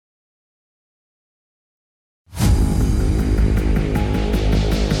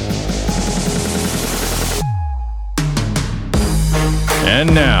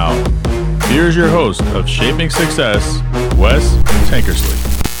And now, here's your host of Shaping Success, Wes Tankersley.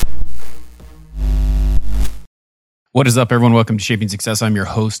 What is up, everyone? Welcome to Shaping Success. I'm your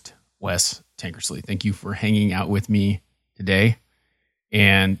host, Wes Tankersley. Thank you for hanging out with me today.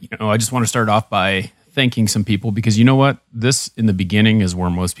 And, I just want to start off by thanking some people because you know what? This, in the beginning, is where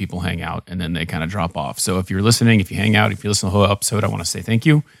most people hang out and then they kind of drop off. So if you're listening, if you hang out, if you listen to the whole episode, I want to say thank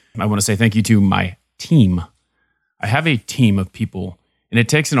you. I want to say thank you to my team. I have a team of people, and it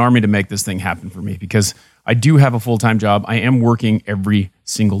takes an army to make this thing happen for me because I do have a full-time job. I am working every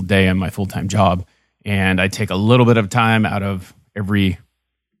single day on my full-time job, and I take a little bit of time out of every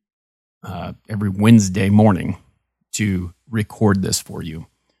Wednesday morning to record this for you.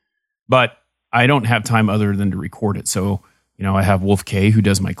 But I don't have time other than to record it. So, I have Wolf K, who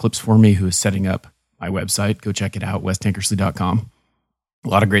does my clips for me, who is setting up my website. Go check it out, westankersley.com. A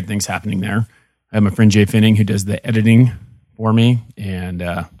lot of great things happening there. I have my friend Jay Finning, who does the editing for me. And,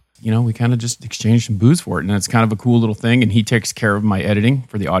 we kind of just exchange some booze for it. And it's kind of a cool little thing. And he takes care of my editing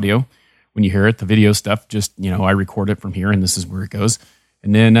for the audio. When you hear it, the video stuff, just, I record it from here and this is where it goes.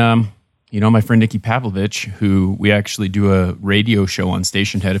 And then, my friend Nikki Pavlovich, who we actually do a radio show on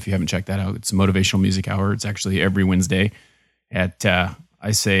Station Head. If you haven't checked that out, it's a motivational music hour. It's actually every Wednesday at, I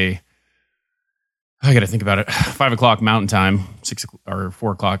got to think about it, 5 o'clock Mountain Time,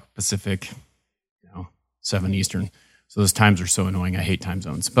 4 o'clock Pacific, 7 Eastern. So those times are so annoying. I hate time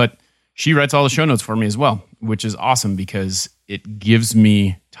zones. But she writes all the show notes for me as well, which is awesome because it gives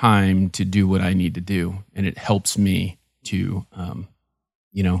me time to do what I need to do. And it helps me to,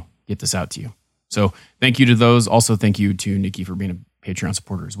 get this out to you. So thank you to those. Also, thank you to Nikki for being a Patreon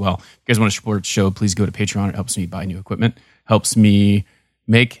supporter as well. If you guys want to support the show, please go to Patreon. It helps me buy new equipment, helps me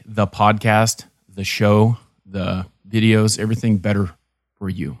make the podcast, the show, the videos, everything better for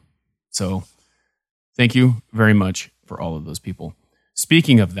you. So thank you very much for all of those people.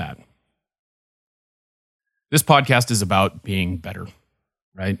 Speaking of that, this podcast is about being better,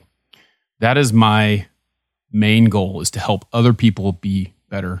 right? That is my main goal, is to help other people be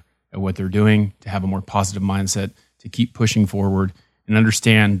better at what they're doing, to have a more positive mindset, to keep pushing forward and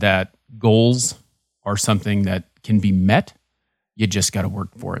understand that goals are something that can be met. You just got to work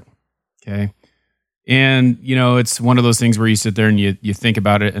for it. Okay. And, it's one of those things where you sit there and you think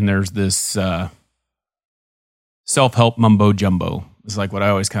about it and there's this self-help mumbo jumbo. It's like what I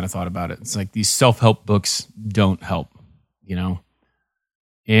always kind of thought about it. It's like these self-help books don't help,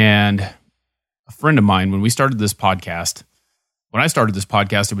 And a friend of mine, when I started this podcast,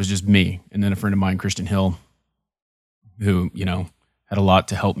 it was just me. And then a friend of mine, Christian Hill, who, had a lot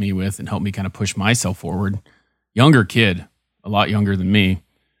to help me with and help me kind of push myself forward. Younger kid, a lot younger than me.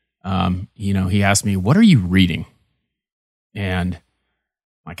 He asked me, "What are you reading?" And I'm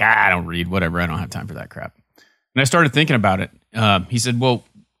like, I don't read, whatever. I don't have time for that crap. And I started thinking about it. He said, "Well,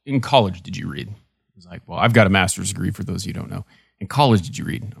 in college, did you read?" I was like, "Well, I've got a master's degree for those of you who don't know. In college, did you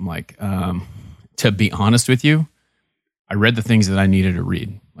read?" I'm like, to be honest with you, I read the things that I needed to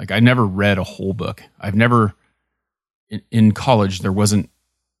read. Like, I never read a whole book. In college, there wasn't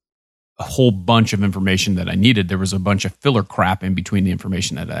a whole bunch of information that I needed. There was a bunch of filler crap in between the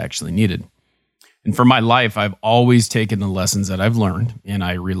information that I actually needed. And for my life, I've always taken the lessons that I've learned and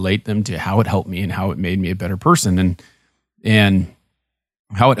I relate them to how it helped me and how it made me a better person and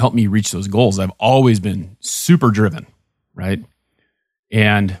how it helped me reach those goals. I've always been super driven, right?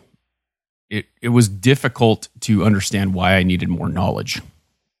 And it was difficult to understand why I needed more knowledge.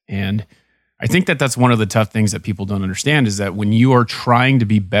 And I think that that's one of the tough things that people don't understand is that when you are trying to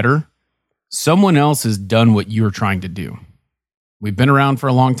be better, someone else has done what you're trying to do. We've been around for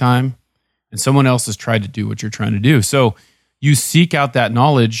a long time, and someone else has tried to do what you're trying to do. So you seek out that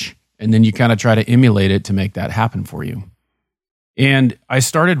knowledge, and then you kind of try to emulate it to make that happen for you. And I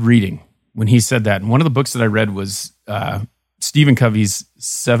started reading when he said that. And one of the books that I read was Stephen Covey's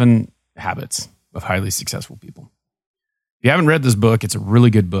 7 Habits of Highly Successful People. If you haven't read this book, it's a really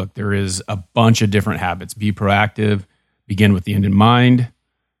good book. There is a bunch of different habits. Be proactive, begin with the end in mind.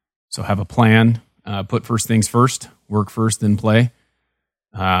 So have a plan, put first things first, work first, then play.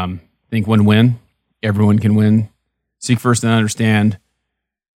 Think win-win. Everyone can win. Seek first and understand.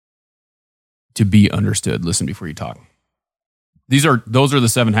 To be understood. Listen before you talk. Those are the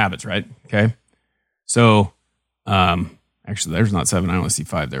 7 habits, right? Okay. So, actually, there's not 7. I only see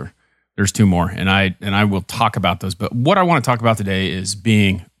 5 there. There's 2 more, and I will talk about those. But what I want to talk about today is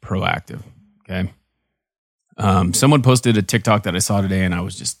being proactive. Okay. Someone posted a TikTok that I saw today, and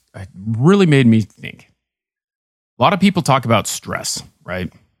it really made me think. A lot of people talk about stress,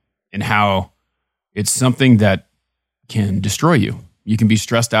 right? And how it's something that can destroy you. You can be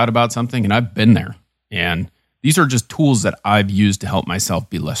stressed out about something, and I've been there. And These are just tools that I've used to help myself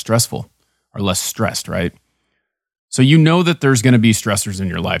be less stressful or less stressed, right? So you know that there's going to be stressors in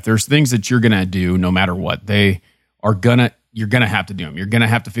your life. There's things that you're going to do no matter what. You're going to have to do them. You're going to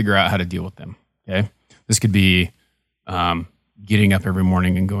have to figure out how to deal with them, okay? This could be getting up every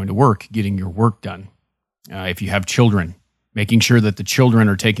morning and going to work, getting your work done. If you have children, making sure that the children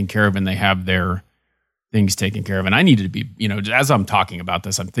are taken care of and they have their things taken care of. And I needed to be, as I'm talking about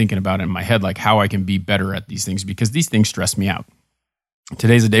this, I'm thinking about it in my head, like how I can be better at these things because these things stress me out.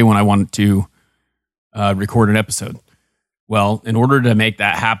 Today's a day when I wanted to record an episode. Well, in order to make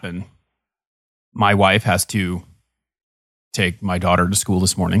that happen, my wife has to take my daughter to school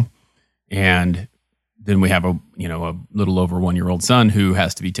this morning. And then we have a little over 1-year-old son who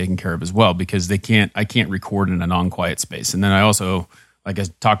has to be taken care of as well because I can't record in a non-quiet space. And then I also, like I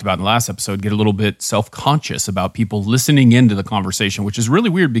talked about in the last episode, get a little bit self-conscious about people listening into the conversation, which is really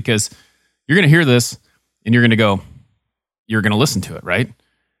weird because you're going to hear this and you're going to listen to it, right?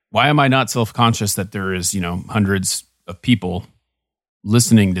 Why am I not self-conscious that there is, hundreds of people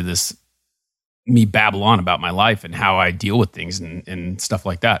listening to this, me babble on about my life and how I deal with things and stuff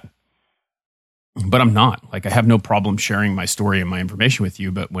like that? But I'm not. Like, I have no problem sharing my story and my information with you,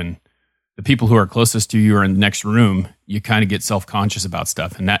 but when the people who are closest to you are in the next room, you kind of get self-conscious about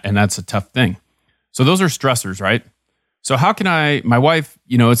stuff, and that's a tough thing. So those are stressors, right? So how can my wife,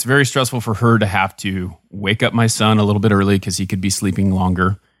 it's very stressful for her to have to wake up my son a little bit early because he could be sleeping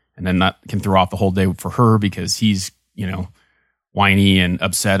longer, and then that can throw off the whole day for her because he's, whiny and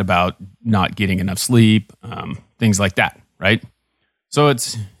upset about not getting enough sleep, things like that, right? So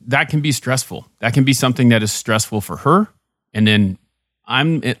that can be stressful. That can be something that is stressful for her. And then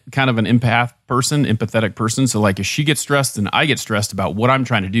I'm kind of an empathetic person. So like if she gets stressed, then I get stressed about what I'm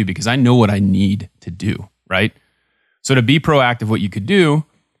trying to do because I know what I need to do, right? So to be proactive, what you could do,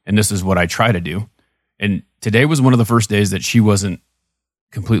 and this is what I try to do. And today was one of the first days that she wasn't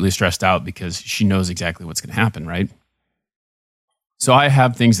completely stressed out because she knows exactly what's going to happen, right? So I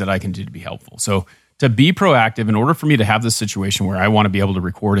have things that I can do to be helpful. So to be proactive, in order for me to have this situation where I want to be able to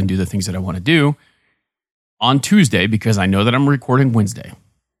record and do the things that I want to do on Tuesday, because I know that I'm recording Wednesday,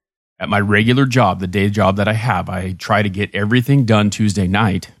 at my regular job, the day job that I have, I try to get everything done Tuesday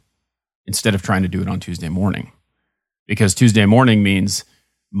night instead of trying to do it on Tuesday morning. Because Tuesday morning means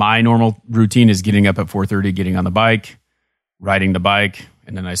my normal routine is getting up at 4:30, getting on the bike, riding the bike,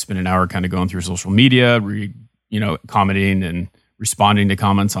 and then I spend an hour kind of going through social media, commenting and responding to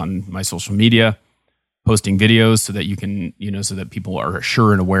comments on my social media, posting videos so that you can, so that people are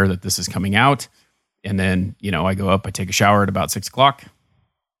sure and aware that this is coming out. And then, I go up, I take a shower at about 6 o'clock,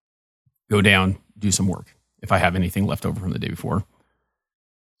 go down, do some work if I have anything left over from the day before.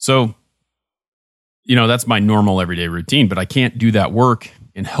 So, that's my normal everyday routine, but I can't do that work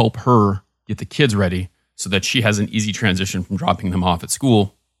and help her get the kids ready so that she has an easy transition from dropping them off at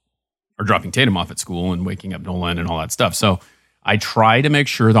school or dropping Tatum off at school and waking up Nolan and all that stuff. So I try to make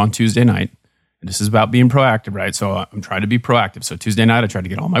sure that on Tuesday night, and this is about being proactive, right? So I'm trying to be proactive. So Tuesday night, I try to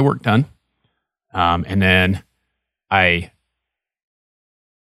get all my work done. And then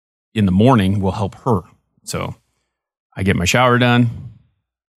in the morning, will help her. So I get my shower done.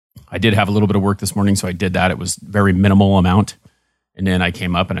 I did have a little bit of work this morning, so I did that. It was very minimal amount. And then I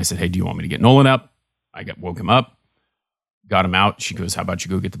came up and I said, hey, do you want me to get Nolan up? Woke him up, got him out. She goes, how about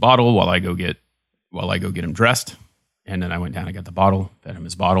you go get the bottle while I go get him dressed? And then I went down, I got the bottle, fed him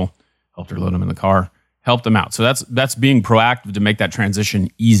his bottle, helped her load him in the car, helped him out. So that's being proactive to make that transition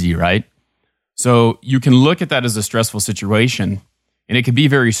easy, right? So you can look at that as a stressful situation, and it can be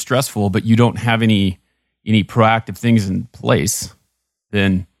very stressful, but you don't have any proactive things in place,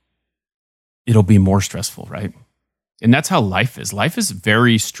 then it'll be more stressful, right? And that's how life is. Life is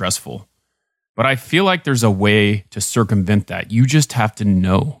very stressful, but I feel like there's a way to circumvent that. You just have to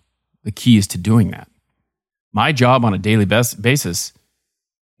know the keys to doing that. My job on a daily basis,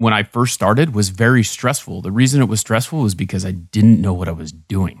 when I first started, was very stressful. The reason it was stressful was because I didn't know what I was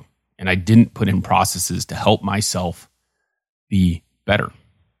doing, and I didn't put in processes to help myself be better,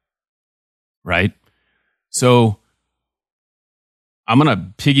 right? So I'm going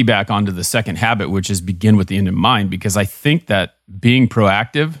to piggyback onto the second habit, which is begin with the end in mind, because I think that being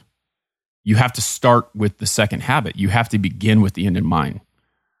proactive, you have to start with the second habit. You have to begin with the end in mind.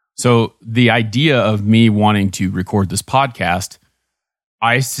 So the idea of me wanting to record this podcast,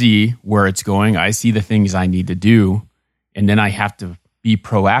 I see where it's going. I see the things I need to do. And then I have to be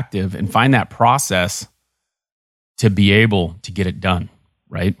proactive and find that process to be able to get it done,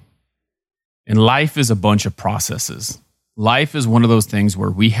 right? And life is a bunch of processes. Life is one of those things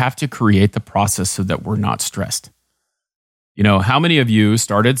where we have to create the process so that we're not stressed. How many of you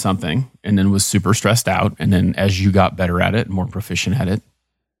started something and then was super stressed out, and then as you got better at it, more proficient at it,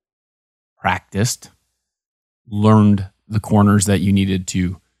 practiced, learned the corners that you needed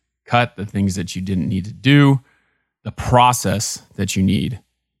to cut, the things that you didn't need to do, the process that you need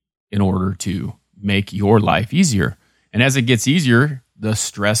in order to make your life easier. And as it gets easier, the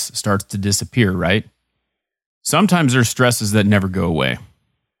stress starts to disappear, right? Sometimes there's stresses that never go away.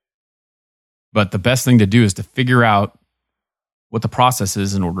 But the best thing to do is to figure out what the process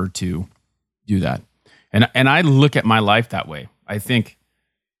is in order to do that. And I look at my life that way. I think,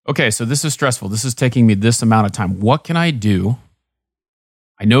 okay, so this is stressful. This is taking me this amount of time. What can I do?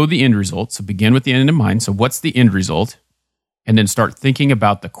 I know the end result, so begin with the end in mind. So what's the end result? And then start thinking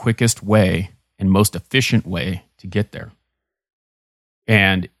about the quickest way and most efficient way to get there.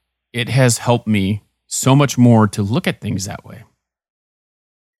 And it has helped me so much more to look at things that way.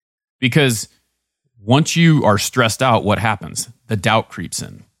 Because once you are stressed out, what happens? The doubt creeps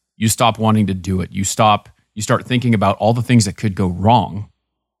in. You stop wanting to do it. You start thinking about all the things that could go wrong,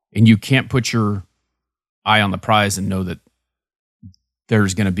 and you can't put your eye on the prize and know that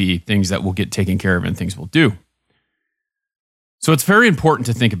there's going to be things that will get taken care of and things will do. So it's very important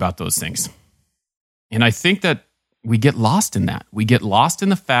to think about those things. And I think that we get lost in that. We get lost in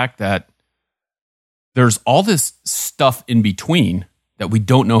the fact that there's all this stuff in between that we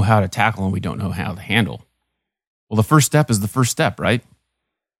don't know how to tackle and we don't know how to handle. Well, the first step is the first step, right?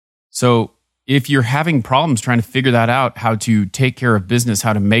 So if you're having problems trying to figure that out, how to take care of business,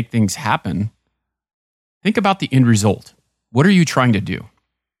 how to make things happen, think about the end result. What are you trying to do?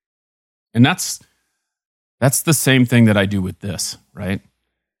 And that's the same thing that I do with this, right?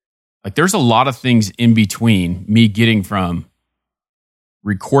 Like there's a lot of things in between me getting from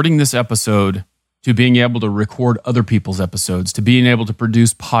recording this episode to being able to record other people's episodes, to being able to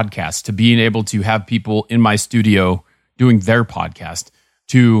produce podcasts, to being able to have people in my studio doing their podcast,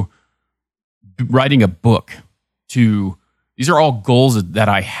 to writing a book, these are all goals that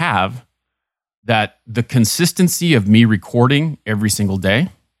I have, that the consistency of me recording every single day,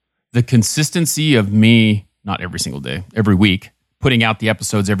 the consistency of me, not every single day, every week, putting out the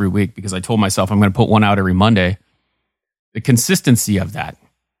episodes every week, because I told myself I'm going to put one out every Monday, the consistency of that,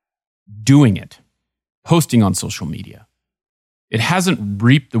 doing it, posting on social media. It hasn't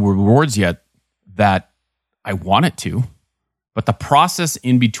reaped the rewards yet that I want it to, but the process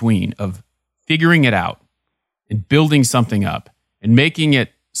in between of figuring it out and building something up and making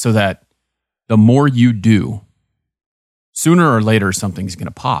it so that the more you do, sooner or later something's going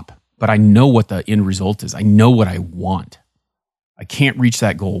to pop. But I know what the end result is. I know what I want. I can't reach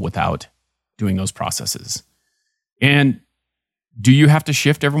that goal without doing those processes. And do you have to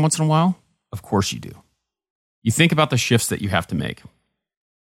shift every once in a while? Of course you do. You think about the shifts that you have to make.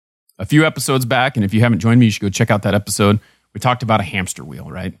 A few episodes back, and if you haven't joined me, you should go check out that episode. We talked about a hamster wheel,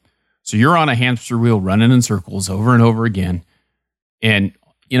 right? So you're on a hamster wheel running in circles over and over again. And,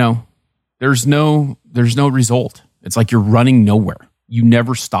 there's no result. It's like you're running nowhere. You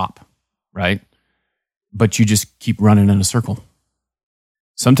never stop, right? But you just keep running in a circle.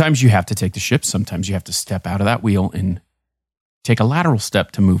 Sometimes you have to take the shift. Sometimes you have to step out of that wheel and take a lateral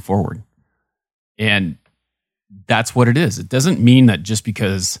step to move forward. And that's what it is. It doesn't mean that just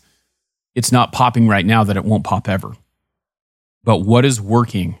because it's not popping right now that it won't pop ever. But what is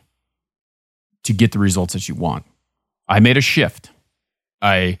working to get the results that you want? I made a shift.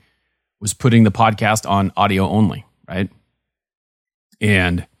 I was putting the podcast on audio only, right?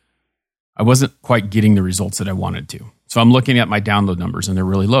 And I wasn't quite getting the results that I wanted to. So I'm looking at my download numbers and they're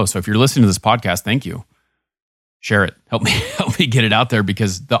really low. So if you're listening to this podcast, thank you. Share it. Help me get it out there,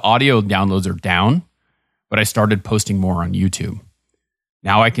 because the audio downloads are down, but I started posting more on YouTube.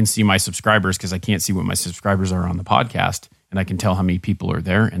 Now I can see my subscribers, because I can't see what my subscribers are on the podcast, and I can tell how many people are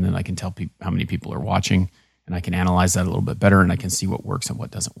there, and then I can tell how many people are watching, and I can analyze that a little bit better, and I can see what works and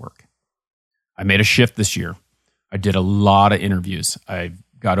what doesn't work. I made a shift this year. I did a lot of interviews. I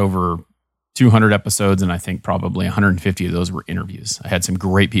got over 200 episodes, and I think probably 150 of those were interviews. I had some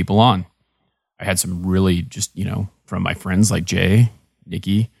great people on. I had some really just, from my friends like Jay,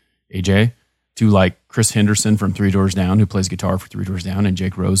 Nikki, AJ, to like Chris Henderson from Three Doors Down, who plays guitar for Three Doors Down, and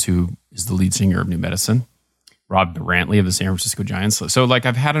Jake Rose, who is the lead singer of New Medicine, Rob Brantley of the San Francisco Giants. So like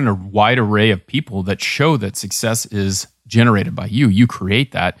I've had a wide array of people that show that success is generated by you. You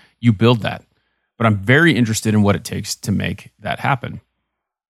create that, you build that. But I'm very interested in what it takes to make that happen.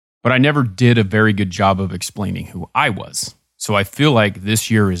 But I never did a very good job of explaining who I was. So I feel like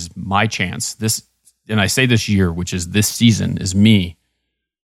this year is my chance. And I say this year, which is this season, is me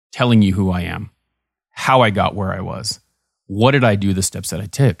telling you who I am, how I got where I was, what did I do, the steps that I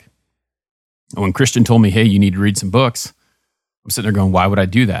took. And when Christian told me, hey, you need to read some books, I'm sitting there going, why would I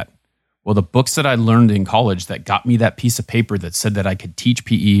do that? Well, the books that I learned in college that got me that piece of paper that said that I could teach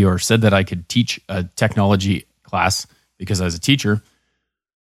PE or said that I could teach a technology class because I was a teacher,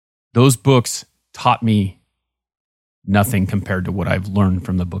 those books taught me nothing compared to what I've learned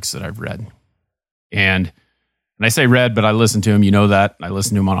from the books that I've read. And I say read, but I listen to them. You know that. I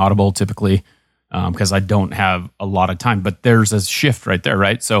listen to them on Audible typically because I don't have a lot of time. But there's a shift right there,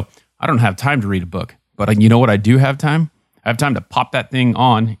 right? So I don't have time to read a book. But you know what I do have time? I have time to pop that thing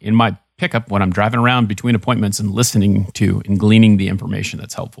on in my pickup when I'm driving around between appointments and listening to and gleaning the information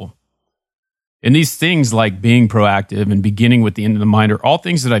that's helpful. And these things like being proactive and beginning with the end in the mind are all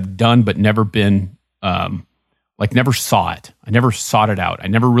things that I've done but never been, never saw it. I never sought it out. I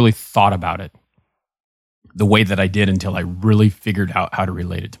never really thought about it the way that I did until I really figured out how to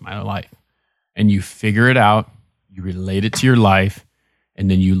relate it to my life. And you figure it out, you relate it to your life,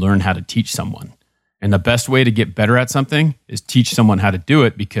 and then you learn how to teach someone. And the best way to get better at something is teach someone how to do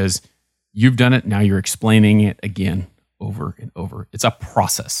it because you've done it, now you're explaining it again over and over. It's a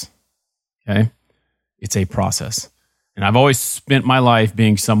process, okay? It's a process. And I've always spent my life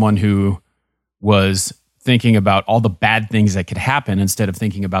being someone who was thinking about all the bad things that could happen instead of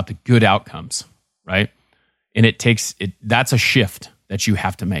thinking about the good outcomes, right? And that's a shift that you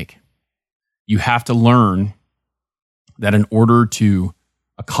have to make. You have to learn that in order to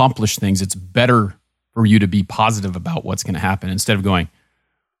accomplish things, it's better for you to be positive about what's going to happen instead of going,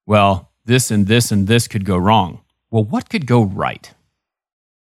 well, this and this and this could go wrong. Well, what could go right?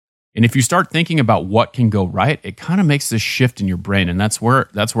 And if you start thinking about what can go right, it kind of makes this shift in your brain. And that's where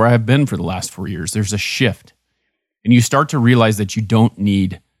I've been for the last 4 years. There's a shift. And you start to realize that you don't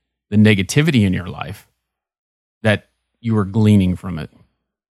need the negativity in your life, that you are gleaning from it.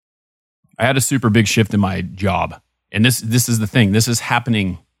 I had a super big shift in my job. And this is the thing. This is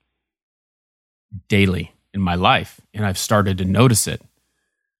happening daily in my life. And I've started to notice it.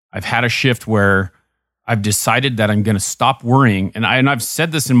 I've had a shift where I've decided that I'm going to stop worrying. And I've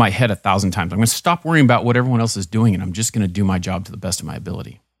said this in my head 1,000 times. I'm going to stop worrying about what everyone else is doing. And I'm just going to do my job to the best of my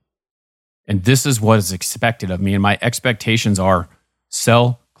ability. And this is what is expected of me. And my expectations are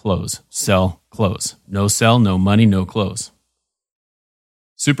sell, close, sell, close. No sell, no money, no close.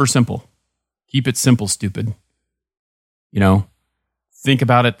 Super simple. Keep it simple, stupid. Think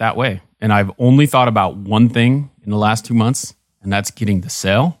about it that way. And I've only thought about one thing in the last 2 months, and that's getting the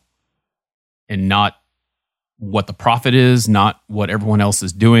sale and not what the profit is, not what everyone else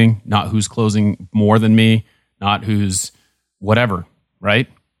is doing, not who's closing more than me, not who's whatever, right?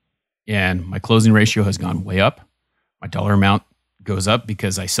 And my closing ratio has gone way up. My dollar amount goes up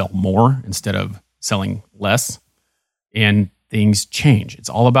because I sell more instead of selling less. And things change. It's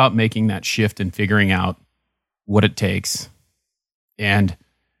all about making that shift and figuring out what it takes and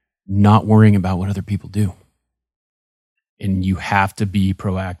not worrying about what other people do. And you have to be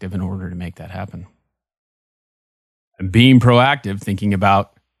proactive in order to make that happen. And being proactive, thinking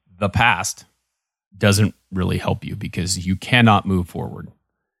about the past, doesn't really help you because you cannot move forward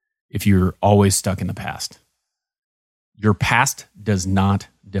if you're always stuck in the past. Your past does not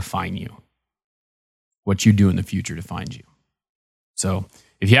define you. What you do in the future defines you. So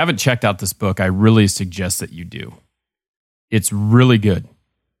if you haven't checked out this book, I really suggest that you do. It's really good.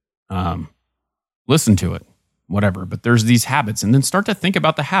 Listen to it, whatever. But there's these habits, and then start to think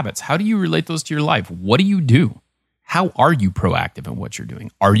about the habits. How do you relate those to your life? What do you do? How are you proactive in what you're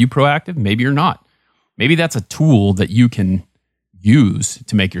doing? Are you proactive? Maybe you're not. Maybe that's a tool that you can use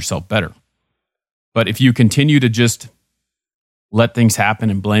to make yourself better. But if you continue to just let things happen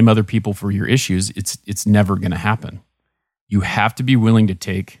and blame other people for your issues, it's never going to happen. You have to be willing to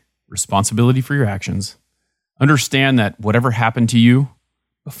take responsibility for your actions. Understand that whatever happened to you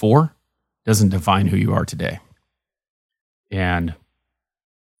before doesn't define who you are today. And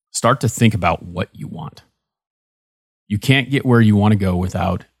start to think about what you want. You can't get where you want to go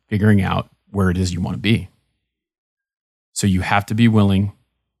without figuring out where it is you want to be. So you have to be willing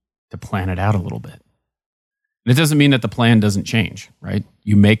to plan it out a little bit. And it doesn't mean that the plan doesn't change, right?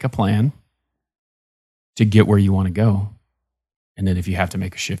 You make a plan to get where you want to go. And then if you have to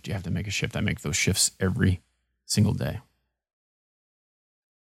make a shift, you have to make a shift. I make those shifts every single day.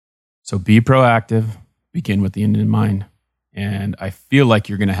 So be proactive, begin with the end in mind. And I feel like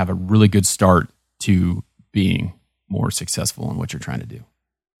you're going to have a really good start to being more successful in what you're trying to do.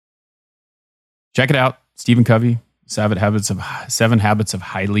 Check it out. Stephen Covey, 7 Habits of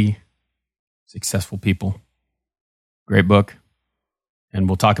Highly Successful People. Great book. And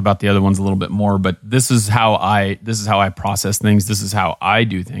we'll talk about the other ones a little bit more, but this is how I process things. This is how I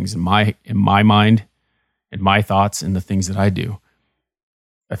do things in my mind and my thoughts and the things that I do.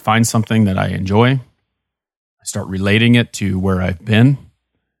 I find something that I enjoy. I start relating it to where I've been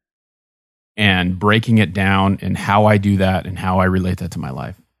and breaking it down and how I do that and how I relate that to my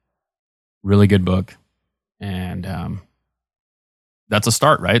life. Really good book. And that's a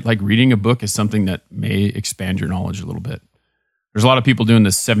start, right? Like reading a book is something that may expand your knowledge a little bit. There's a lot of people doing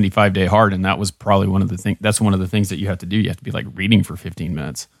this 75-day hard, and that was probably one of the things. That's one of the things that you have to do. You have to be like reading for 15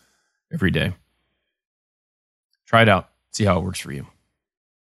 minutes every day. Try it out. See how it works for you.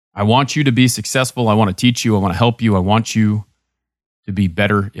 I want you to be successful. I want to teach you. I want to help you. I want you to be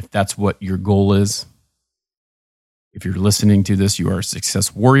better if that's what your goal is. If you're listening to this, you are a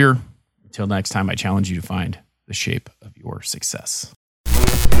success warrior. Until next time, I challenge you to find the shape of your success.